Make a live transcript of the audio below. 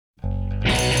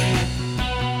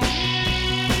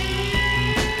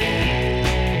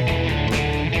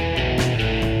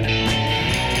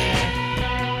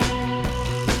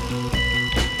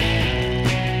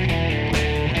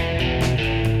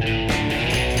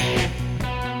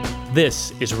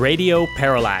This is Radio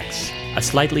Parallax, a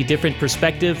slightly different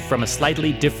perspective from a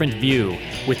slightly different view,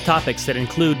 with topics that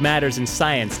include matters in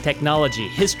science, technology,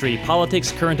 history,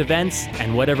 politics, current events,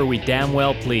 and whatever we damn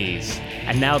well please.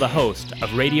 And now the host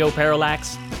of Radio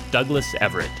Parallax, Douglas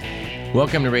Everett.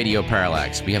 Welcome to Radio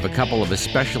Parallax. We have a couple of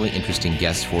especially interesting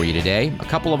guests for you today, a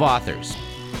couple of authors.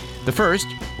 The first,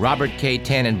 Robert K.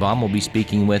 Tannenbaum, will be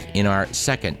speaking with in our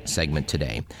second segment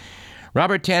today.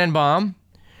 Robert Tannenbaum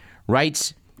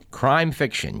writes crime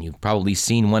fiction. You've probably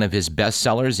seen one of his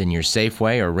bestsellers in your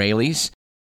Safeway or Raley's.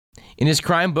 In his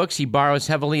crime books, he borrows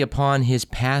heavily upon his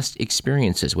past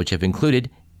experiences, which have included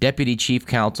Deputy Chief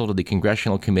Counsel to the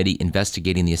Congressional Committee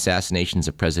investigating the assassinations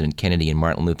of President Kennedy and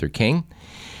Martin Luther King.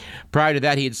 Prior to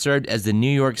that, he had served as the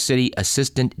New York City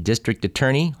Assistant District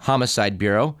Attorney, Homicide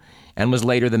Bureau, and was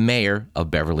later the mayor of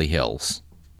Beverly Hills.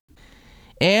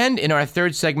 And in our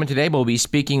third segment today, we'll be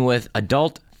speaking with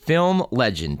adult film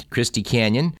legend Christy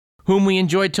Canyon, whom we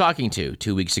enjoyed talking to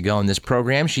 2 weeks ago in this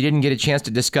program. She didn't get a chance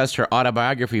to discuss her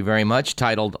autobiography very much,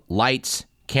 titled Lights,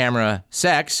 Camera,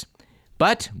 Sex,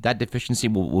 but that deficiency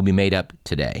will be made up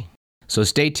today. So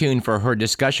stay tuned for her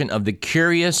discussion of the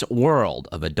curious world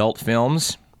of adult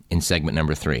films in segment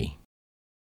number 3.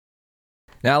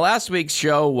 Now, last week's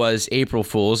show was April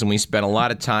Fool's, and we spent a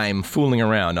lot of time fooling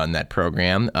around on that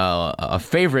program. A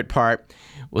favorite part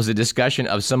was a discussion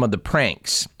of some of the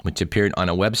pranks which appeared on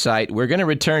a website. We're going to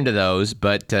return to those,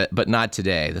 but not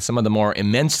today. Some of the more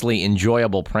immensely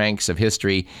enjoyable pranks of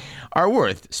history are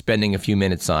worth spending a few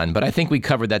minutes on, but I think we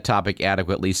covered that topic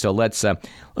adequately, so let's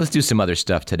do some other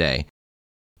stuff today.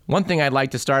 One thing I'd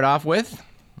like to start off with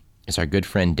is our good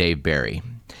friend Dave Barry.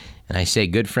 And I say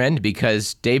good friend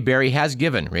because Dave Barry has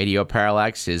given Radio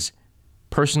Parallax his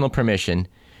personal permission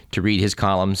to read his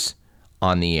columns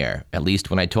on the air. At least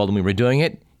when I told him we were doing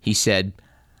it, he said,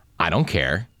 I don't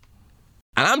care.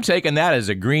 And I'm taking that as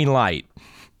a green light.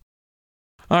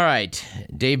 All right,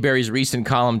 Dave Barry's recent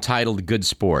column titled Good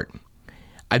Sport.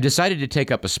 I've decided to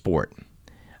take up a sport.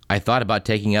 I thought about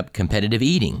taking up competitive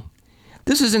eating.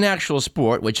 This is an actual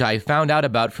sport which I found out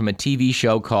about from a TV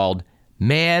show called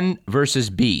Man vs.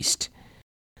 Beast.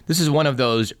 This is one of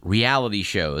those reality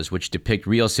shows which depict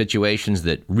real situations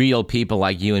that real people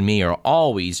like you and me are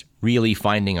always really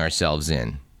finding ourselves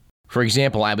in. For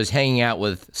example, I was hanging out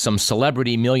with some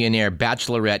celebrity millionaire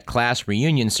bachelorette class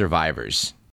reunion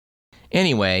survivors.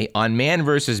 Anyway, on Man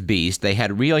vs. Beast, they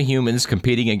had real humans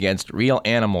competing against real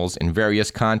animals in various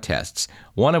contests,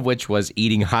 one of which was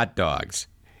eating hot dogs.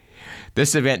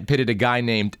 This event pitted a guy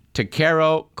named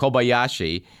Takeru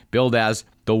Kobayashi, billed as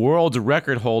the world's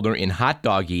record holder in hot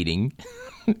dog eating,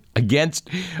 against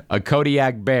a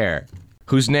Kodiak bear,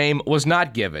 whose name was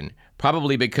not given,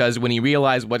 probably because when he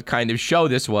realized what kind of show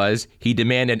this was, he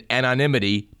demanded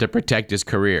anonymity to protect his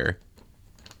career.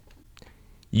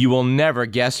 You will never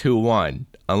guess who won,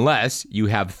 unless you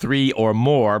have 3 or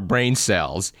more brain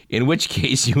cells, in which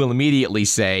case you will immediately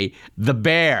say, the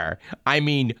bear. I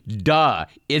mean, duh,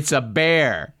 it's a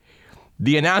bear.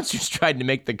 The announcers tried to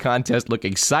make the contest look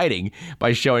exciting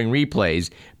by showing replays,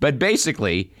 but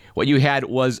basically, what you had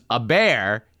was a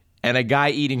bear and a guy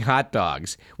eating hot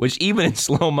dogs, which even in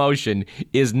slow motion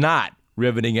is not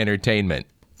riveting entertainment.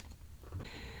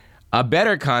 A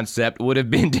better concept would have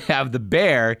been to have the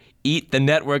bear eat the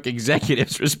network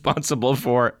executives responsible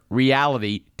for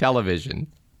reality television.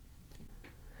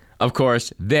 Of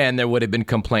course, then there would have been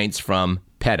complaints from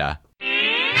PETA.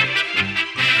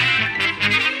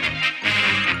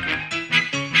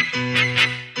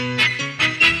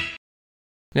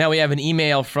 Now we have an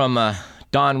email from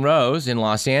Don Rose in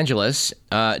Los Angeles.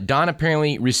 Don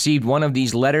apparently received one of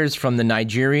these letters from the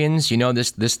Nigerians. You know,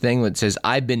 this thing that says,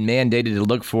 I've been mandated to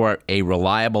look for a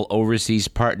reliable overseas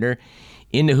partner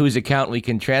into whose account we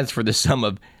can transfer the sum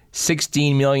of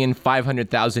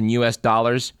 $16,500,000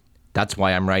 US. That's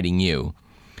why I'm writing you.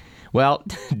 Well,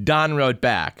 Don wrote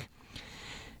back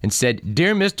and said,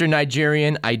 Dear Mr.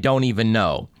 Nigerian, I don't even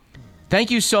know.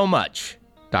 Thank you so much,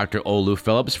 Dr. Olu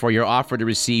Phillips, for your offer to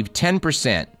receive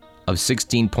 10% of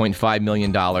 $16.5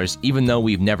 million, even though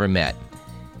we've never met.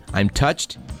 I'm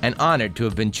touched and honored to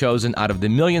have been chosen out of the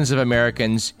millions of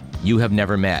Americans you have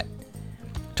never met.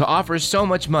 To offer so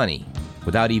much money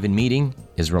without even meeting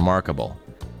is remarkable.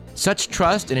 Such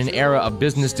trust in an era of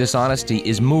business dishonesty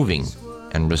is moving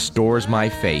and restores my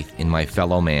faith in my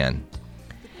fellow man.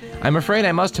 I'm afraid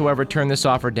I must, however, turn this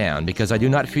offer down because I do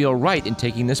not feel right in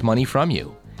taking this money from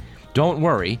you. Don't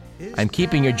worry, I'm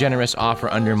keeping your generous offer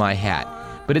under my hat,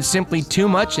 but it's simply too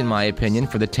much, in my opinion,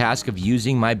 for the task of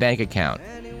using my bank account.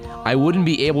 I wouldn't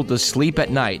be able to sleep at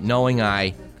night knowing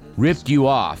I ripped you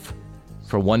off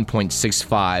for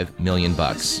 $1.65 million.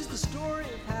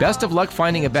 Best of luck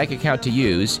finding a bank account to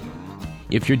use.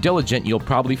 If you're diligent, you'll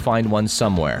probably find one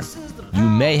somewhere. You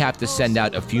may have to send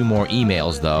out a few more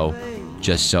emails, though,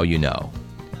 just so you know.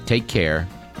 Take care,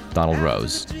 Donald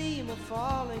Rose.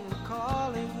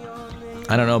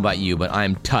 I don't know about you, but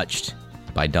I'm touched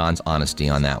by Don's honesty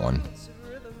on that one.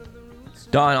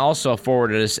 Don also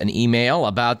forwarded us an email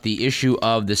about the issue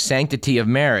of the sanctity of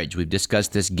marriage. We've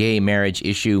discussed this gay marriage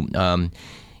issue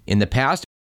in the past.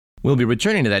 We'll be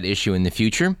returning to that issue in the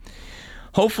future,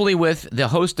 hopefully with the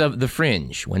host of The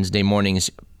Fringe, Wednesday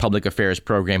morning's public affairs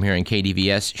program here in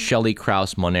KDVS, Shelley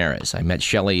Krause-Monares. I met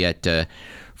Shelley at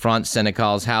Franz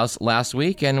Senecal's house last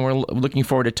week, and we're looking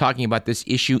forward to talking about this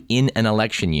issue in an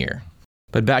election year.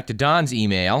 But back to Don's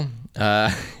email.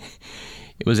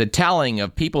 It was a tallying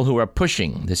of people who are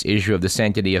pushing this issue of the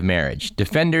sanctity of marriage.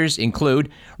 Defenders include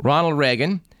Ronald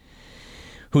Reagan,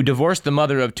 who divorced the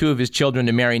mother of two of his children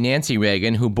to marry Nancy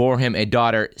Reagan, who bore him a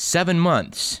daughter 7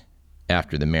 months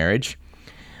after the marriage.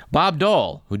 Bob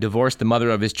Dole, who divorced the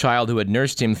mother of his child who had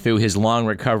nursed him through his long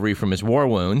recovery from his war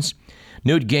wounds.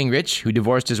 Newt Gingrich, who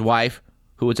divorced his wife,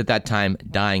 who was at that time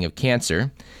dying of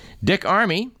cancer. Dick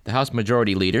Armey, the House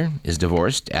Majority Leader, is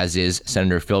divorced, as is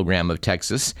Senator Phil Gramm of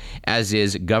Texas, as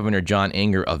is Governor John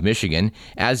Anger of Michigan,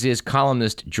 as is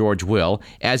columnist George Will,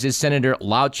 as is Senator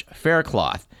Louch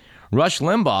Faircloth. Rush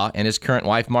Limbaugh and his current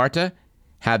wife, Marta,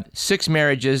 have 6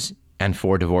 marriages and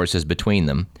 4 divorces between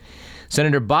them.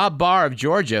 Senator Bob Barr of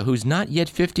Georgia, who's not yet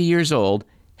 50 years old,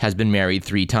 has been married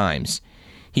 3 times.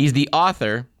 He's the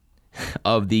author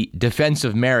of the Defense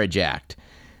of Marriage Act.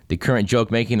 The current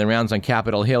joke making the rounds on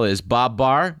Capitol Hill is, Bob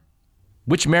Barr,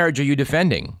 which marriage are you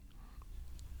defending?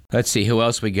 Let's see, who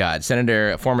else we got?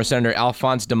 Former Senator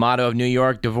Alphonse D'Amato of New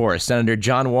York, divorced. Senator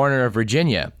John Warner of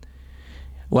Virginia.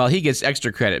 Well, he gets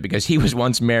extra credit because he was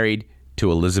once married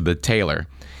to Elizabeth Taylor.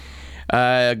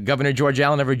 Governor George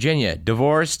Allen of Virginia,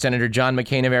 divorced. Senator John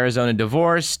McCain of Arizona,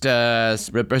 divorced.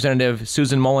 Representative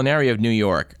Susan Molinari of New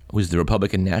York, who's the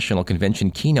Republican National Convention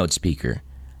keynote speaker,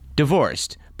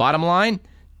 divorced. Bottom line,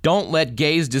 don't let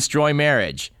gays destroy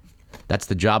marriage. That's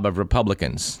the job of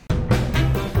Republicans.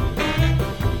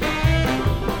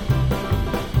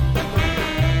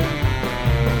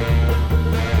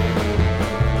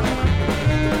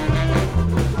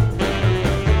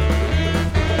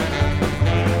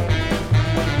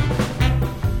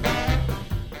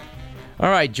 All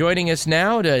right, joining us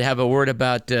now to have a word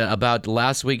about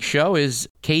last week's show is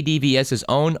KDVS's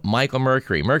own Michael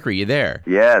Mercury. Mercury, you there?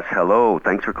 Yes, hello.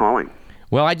 Thanks for calling.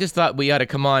 Well, I just thought we ought to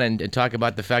come on and talk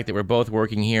about the fact that we're both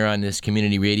working here on this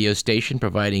community radio station,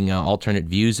 providing alternate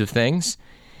views of things,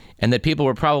 and that people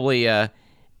were probably,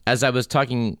 as I was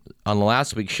talking on the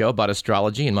last week's show about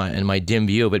astrology and my dim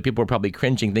view, but people were probably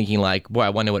cringing, thinking like, boy, I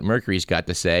wonder what Mercury's got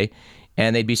to say.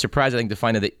 And they'd be surprised, I think, to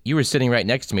find out that you were sitting right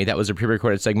next to me. That was a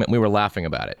pre-recorded segment. We were laughing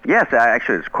about it. Yes,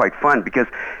 actually, it's quite fun because,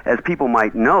 as people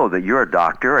might know, that you're a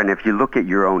doctor, and if you look at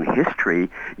your own history,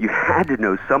 you had to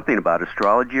know something about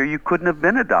astrology, or you couldn't have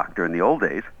been a doctor in the old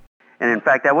days. And in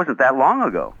fact, that wasn't that long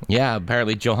ago. Yeah,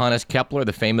 apparently Johannes Kepler,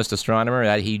 the famous astronomer,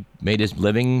 that he made his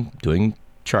living doing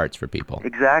charts for people.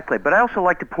 Exactly. But I also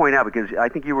like to point out, because I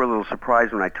think you were a little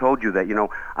surprised when I told you that,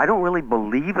 I don't really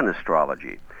believe in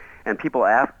astrology. And people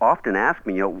often ask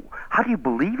me, how do you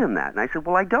believe in that? And I said,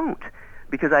 well, I don't,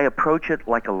 because I approach it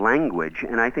like a language,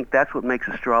 and I think that's what makes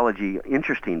astrology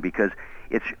interesting, because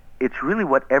it's really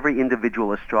what every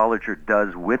individual astrologer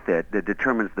does with it that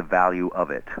determines the value of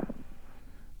it.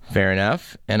 Fair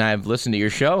enough. And I've listened to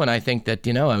your show, and I think that,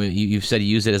 you've said you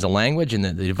use it as a language, and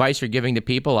the advice you're giving to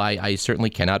people, I certainly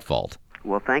cannot fault.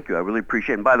 Well, thank you. I really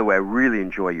appreciate it. And by the way, I really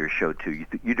enjoy your show, too.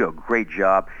 You do a great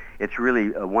job. It's really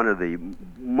one of the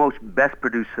most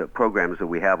best-produced programs that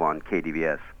we have on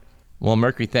KDVS. Well,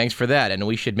 Mercury, thanks for that. And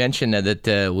we should mention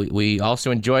that we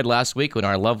also enjoyed last week when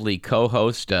our lovely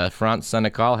co-host, Franz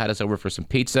Senecal, had us over for some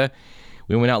pizza.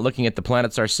 We went out looking at the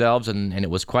planets ourselves, and it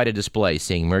was quite a display,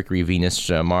 seeing Mercury, Venus,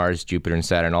 Mars, Jupiter, and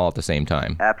Saturn all at the same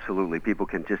time. Absolutely. People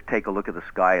can just take a look at the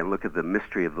sky and look at the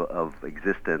mystery of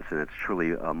existence, and it's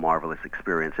truly a marvelous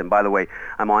experience. And by the way,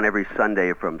 I'm on every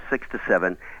Sunday from 6 to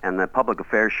 7, and the public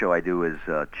affairs show I do is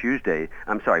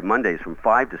Mondays from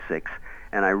 5 to 6.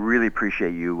 And I really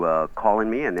appreciate you calling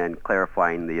me and then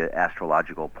clarifying the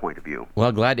astrological point of view.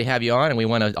 Well, glad to have you on. And we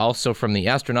want to also, from the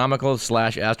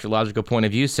astronomical/astrological point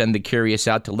of view, send the curious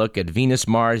out to look at Venus,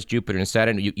 Mars, Jupiter, and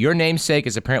Saturn. Your namesake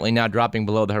is apparently now dropping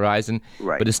below the horizon,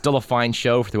 right, but it's still a fine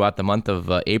show throughout the month of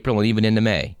April and even into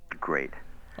May. Great.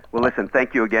 Well, listen,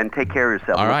 thank you again. Take care of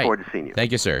yourself. All right. Look forward to seeing you.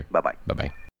 Thank you, sir. Bye-bye.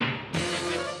 Bye-bye.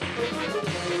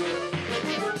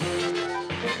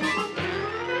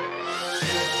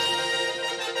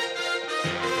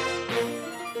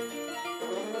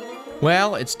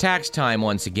 Well, it's tax time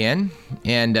once again,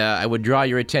 and I would draw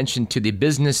your attention to the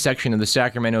business section of the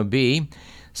Sacramento Bee,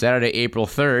 Saturday, April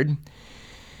 3rd,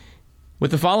 with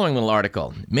the following little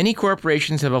article. Many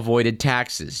corporations have avoided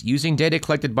taxes. Using data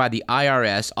collected by the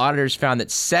IRS, auditors found that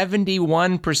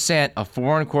 71% of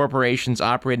foreign corporations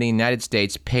operating in the United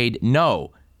States paid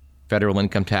no federal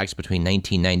income tax between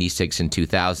 1996 and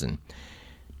 2000.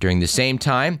 During the same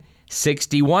time,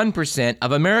 61%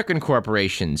 of American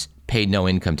corporations paid no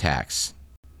income tax.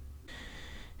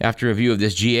 After review of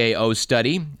this GAO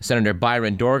study, Senator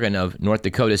Byron Dorgan of North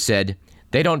Dakota said,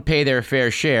 "They don't pay their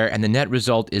fair share, and the net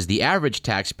result is the average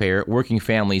taxpayer, working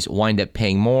families, wind up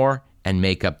paying more and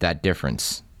make up that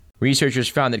difference." Researchers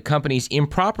found that companies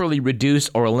improperly reduce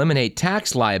or eliminate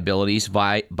tax liabilities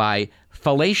by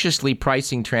fallaciously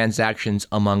pricing transactions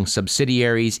among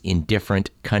subsidiaries in different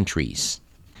countries.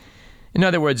 In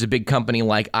other words, a big company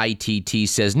like ITT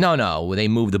says, no, they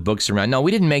move the books around. No, we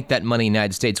didn't make that money in the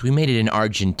United States. We made it in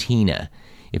Argentina,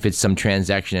 if it's some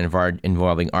transaction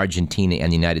involving Argentina and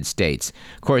the United States.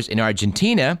 Of course, in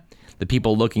Argentina, the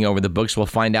people looking over the books will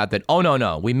find out that,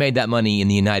 no, we made that money in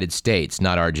the United States,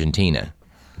 not Argentina.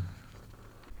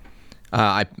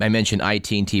 I mentioned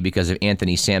IT&T because of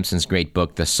Anthony Sampson's great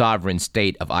book, The Sovereign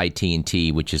State of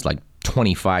IT&T, which is like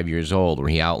 25 years old, where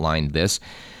he outlined this.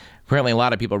 Apparently, a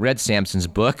lot of people read Sampson's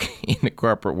book in the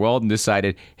corporate world and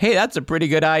decided, hey, that's a pretty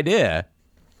good idea.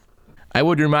 I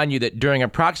would remind you that during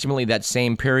approximately that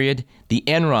same period, the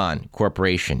Enron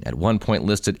Corporation, at one point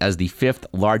listed as the 5th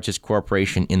largest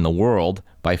corporation in the world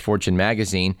by Fortune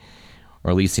magazine,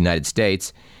 or at least the United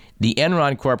States, the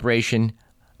Enron Corporation,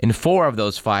 in 4 of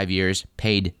those 5 years,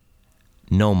 paid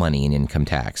no money in income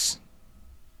tax.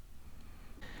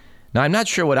 Now, I'm not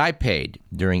sure what I paid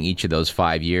during each of those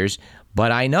 5 years, but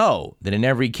I know that in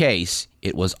every case,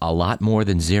 it was a lot more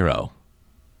than zero.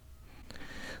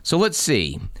 So let's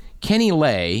see. Kenny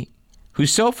Lay, who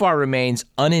so far remains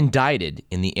unindicted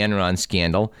in the Enron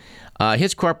scandal,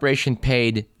 his corporation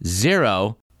paid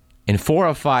zero in 4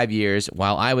 of 5 years,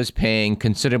 while I was paying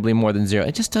considerably more than zero.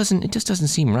 It just doesn't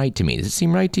seem right to me. Does it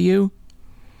seem right to you?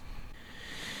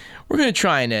 We're going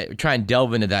to try and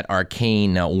delve into that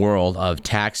arcane world of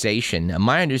taxation.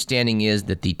 My understanding is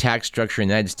that the tax structure in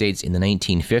the United States in the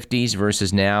 1950s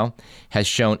versus now has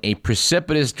shown a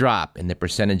precipitous drop in the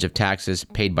percentage of taxes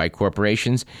paid by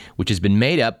corporations, which has been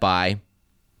made up by,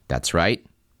 that's right,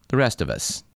 the rest of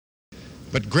us.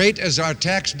 But great as our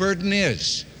tax burden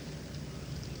is,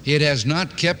 it has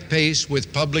not kept pace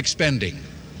with public spending.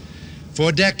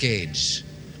 For decades,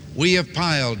 we have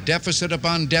piled deficit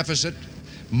upon deficit,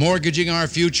 mortgaging our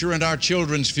future and our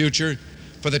children's future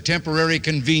for the temporary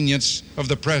convenience of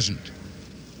the present.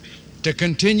 To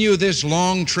continue this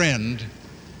long trend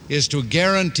is to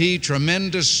guarantee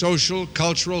tremendous social,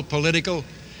 cultural, political,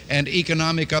 and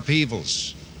economic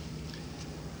upheavals.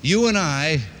 You and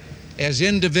I, as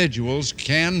individuals,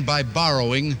 can, by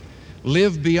borrowing,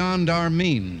 live beyond our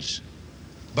means,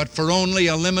 but for only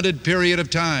a limited period of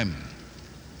time.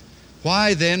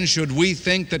 Why then should we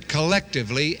think that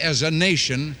collectively, as a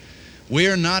nation,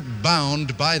 we're not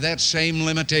bound by that same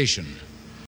limitation?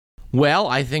 Well,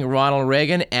 I think Ronald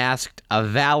Reagan asked a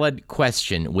valid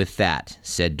question with that,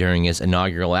 said during his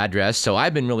inaugural address. So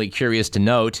I've been really curious to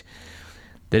note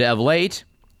that of late,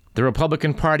 the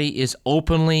Republican Party is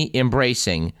openly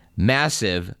embracing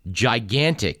massive,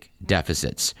 gigantic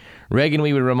deficits. Reagan,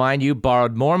 we would remind you,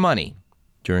 borrowed more money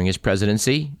during his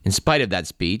presidency, in spite of that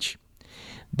speech,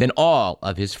 than all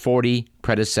of his 40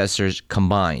 predecessors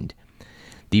combined.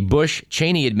 The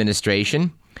Bush-Cheney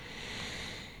administration,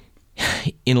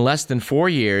 in less than 4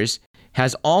 years,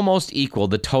 has almost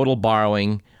equaled the total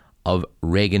borrowing of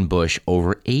Reagan-Bush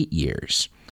over 8 years.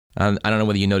 I don't know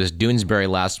whether you noticed Doonesbury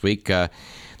last week.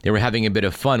 They were having a bit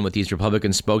of fun with these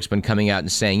Republican spokesmen coming out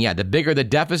and saying, the bigger the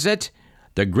deficit,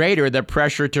 the greater the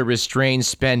pressure to restrain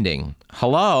spending.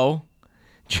 Hello?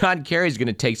 John Kerry's going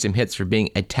to take some hits for being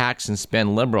a tax and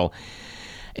spend liberal.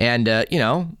 And,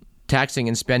 taxing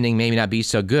and spending may not be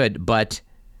so good, but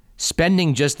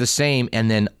spending just the same and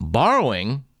then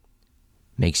borrowing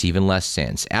makes even less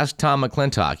sense. Ask Tom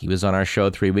McClintock. He was on our show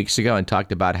 3 weeks ago and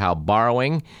talked about how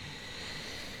borrowing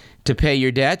to pay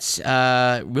your debts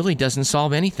really doesn't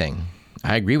solve anything.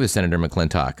 I agree with Senator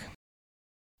McClintock.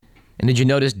 And did you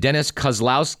notice Dennis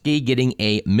Kozlowski getting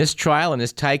a mistrial in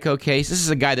his Tyco case? This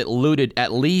is a guy that looted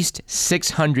at least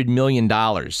 $600 million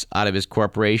out of his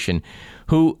corporation,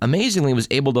 who amazingly was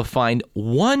able to find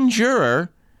one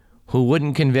juror who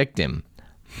wouldn't convict him.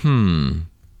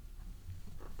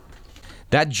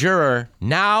 That juror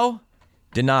now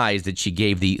denies that she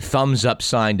gave the thumbs up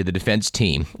sign to the defense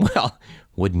team. Well,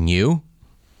 wouldn't you?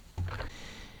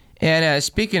 And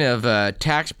speaking of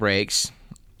tax breaks,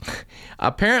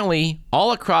 apparently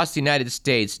all across the United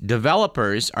States,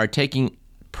 developers are taking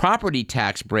property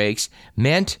tax breaks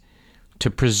meant to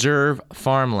preserve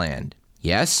farmland.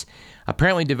 Yes,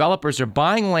 apparently developers are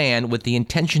buying land with the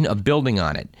intention of building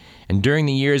on it. And during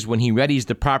the years when he readies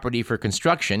the property for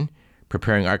construction,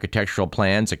 preparing architectural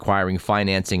plans, acquiring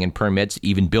financing and permits,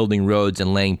 even building roads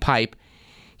and laying pipe,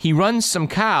 he runs some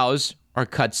cows or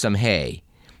cuts some hay.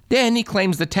 Then he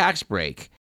claims the tax break.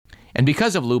 And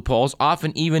because of loopholes,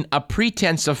 often even a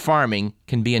pretense of farming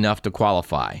can be enough to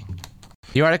qualify.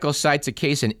 The article cites a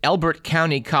case in Elbert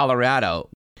County, Colorado,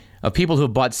 of people who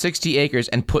bought 60 acres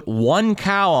and put one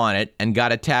cow on it and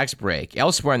got a tax break.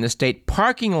 Elsewhere in the state,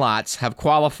 parking lots have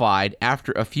qualified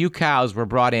after a few cows were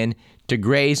brought in to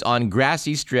graze on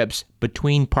grassy strips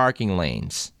between parking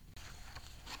lanes.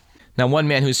 Now, one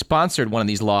man who sponsored one of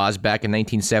these laws back in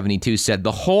 1972 said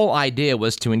the whole idea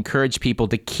was to encourage people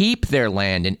to keep their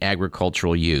land in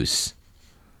agricultural use.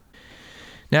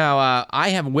 Now, I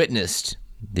have witnessed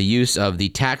the use of the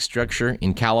tax structure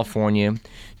in California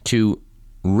to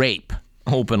rape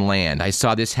open land. I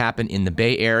saw this happen in the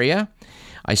Bay Area.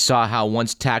 I saw how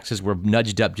once taxes were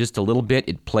nudged up just a little bit,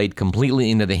 it played completely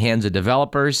into the hands of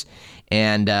developers.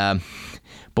 And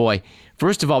boy,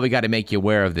 first of all, we got to make you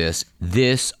aware of this.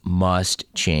 This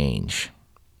must change.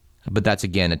 But that's,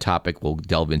 again, a topic we'll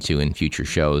delve into in future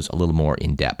shows a little more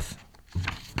in depth.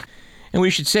 And we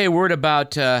should say a word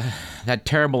about that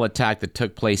terrible attack that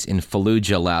took place in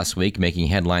Fallujah last week, making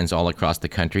headlines all across the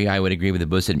country. I would agree with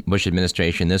the Bush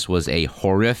administration. This was a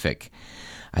horrific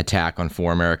attack on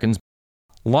 4 Americans.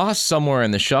 Lost somewhere in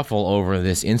the shuffle over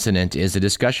this incident is a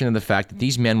discussion of the fact that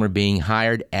these men were being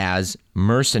hired as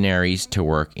mercenaries to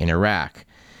work in Iraq.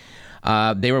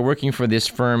 They were working for this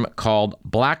firm called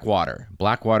Blackwater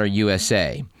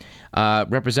USA.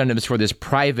 Representatives for this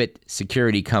private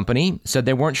security company said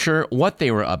they weren't sure what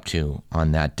they were up to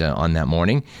on that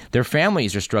morning. Their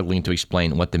families are struggling to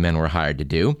explain what the men were hired to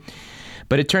do.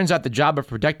 But it turns out the job of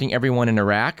protecting everyone in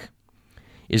Iraq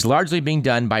is largely being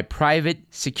done by private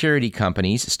security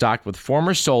companies stocked with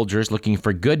former soldiers looking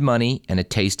for good money and a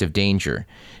taste of danger.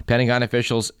 Pentagon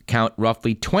officials count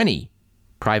roughly 20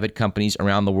 private companies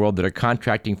around the world that are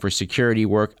contracting for security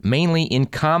work, mainly in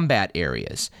combat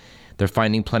areas. They're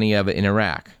finding plenty of it in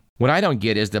Iraq. What I don't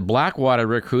get is that Blackwater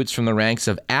recruits from the ranks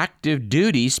of active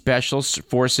duty special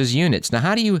forces units. Now,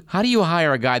 how do you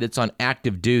hire a guy that's on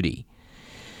active duty?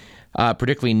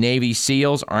 Particularly Navy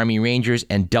SEALs, Army Rangers,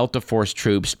 and Delta Force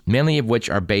troops, many of which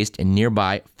are based in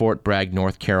nearby Fort Bragg,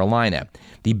 North Carolina.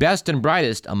 The best and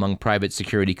brightest among private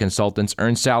security consultants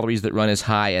earn salaries that run as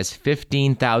high as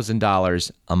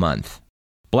 $15,000 a month.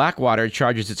 Blackwater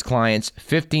charges its clients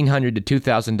 $1,500 to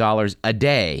 $2,000 a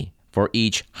day for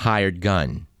each hired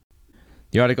gun.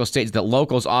 The article states that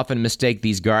locals often mistake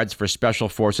these guards for special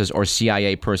forces or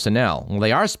CIA personnel. Well,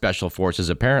 they are special forces,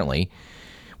 apparently,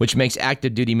 which makes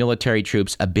active duty military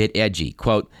troops a bit edgy.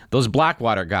 Quote, "Those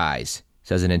Blackwater guys,"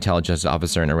 says an intelligence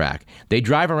officer in Iraq, "they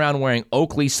drive around wearing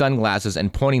Oakley sunglasses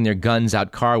and pointing their guns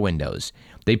out car windows.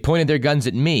 They pointed their guns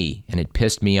at me, and it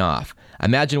pissed me off.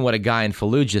 Imagine what a guy in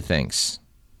Fallujah thinks."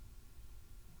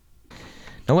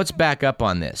 Now let's back up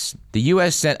on this. The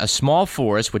U.S. sent a small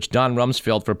force, which Don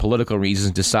Rumsfeld, for political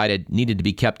reasons, decided needed to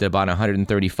be kept at about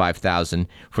 135,000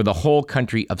 for the whole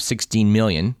country of 16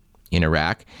 million in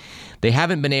Iraq. They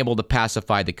haven't been able to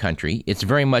pacify the country. It's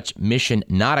very much mission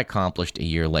not accomplished a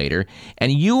year later.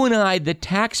 And you and I, the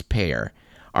taxpayer,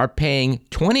 are paying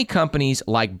 20 companies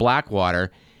like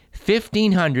Blackwater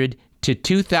 $1,500 to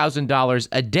 $2,000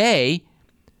 a day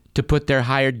to put their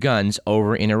hired guns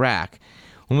over in Iraq.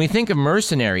 When we think of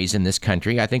mercenaries in this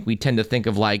country, I think we tend to think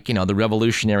of the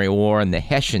Revolutionary War and the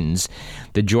Hessians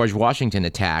that George Washington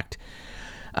attacked.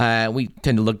 We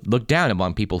tend to look down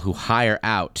upon people who hire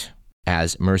out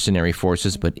as mercenary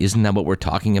forces, but isn't that what we're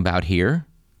talking about here?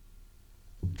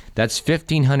 That's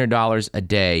 $1,500 a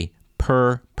day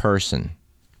per person.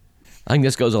 I think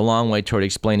this goes a long way toward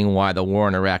explaining why the war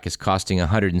in Iraq is costing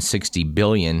 $160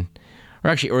 billion,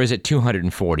 or is it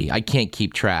 240? I can't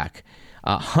keep track.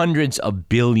 Hundreds of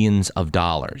billions of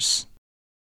dollars.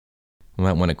 I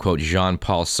might want to quote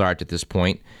Jean-Paul Sartre at this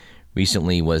point.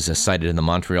 Recently was cited in the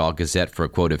Montreal Gazette for a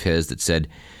quote of his that said,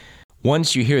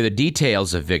 "Once you hear the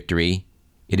details of victory,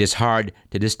 it is hard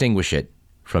to distinguish it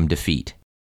from defeat."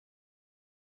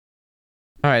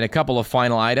 All right, a couple of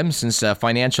final items, since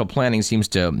financial planning seems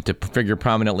to figure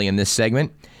prominently in this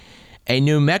segment. A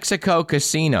New Mexico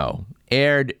casino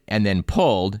aired and then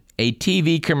pulled a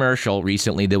TV commercial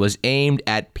recently that was aimed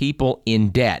at people in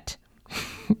debt.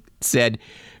 It said,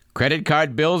 "Credit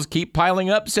card bills keep piling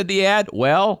up," said the ad.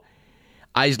 Well,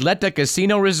 Isleta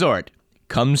Casino Resort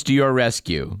comes to your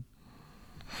rescue.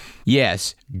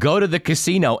 Yes, go to the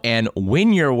casino and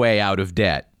win your way out of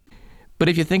debt. But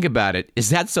if you think about it, is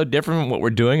that so different from what we're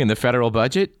doing in the federal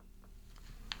budget?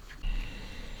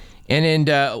 And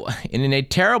in a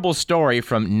terrible story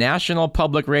from National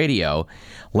Public Radio,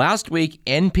 last week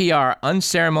NPR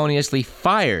unceremoniously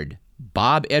fired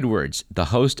Bob Edwards, the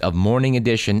host of Morning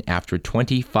Edition, after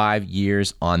 25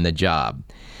 years on the job.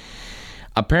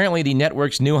 Apparently, the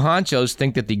network's new honchos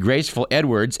think that the graceful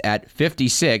Edwards at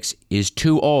 56 is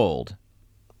too old,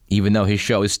 even though his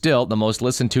show is still the most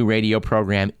listened to radio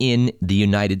program in the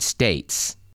United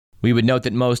States. We would note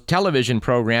that most television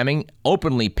programming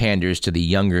openly panders to the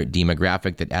younger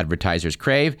demographic that advertisers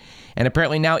crave, and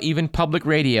apparently now even public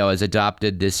radio has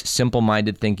adopted this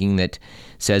simple-minded thinking that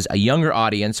says a younger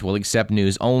audience will accept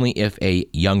news only if a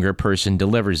younger person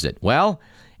delivers it. Well,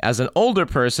 as an older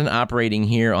person operating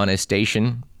here on a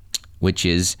station which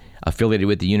is affiliated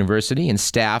with the university and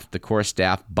staffed, the core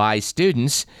staff, by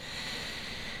students,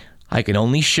 I can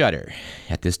only shudder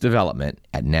at this development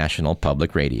at National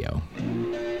Public Radio.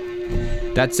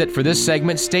 That's it for this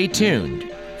segment. Stay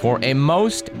tuned for a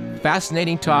most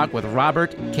fascinating talk with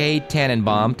Robert K.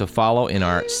 Tannenbaum to follow in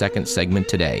our second segment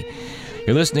today.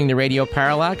 You're listening to Radio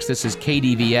Parallax. This is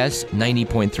KDVS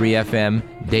 90.3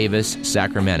 FM, Davis,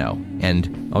 Sacramento.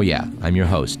 And, oh yeah, I'm your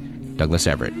host, Douglas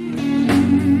Everett.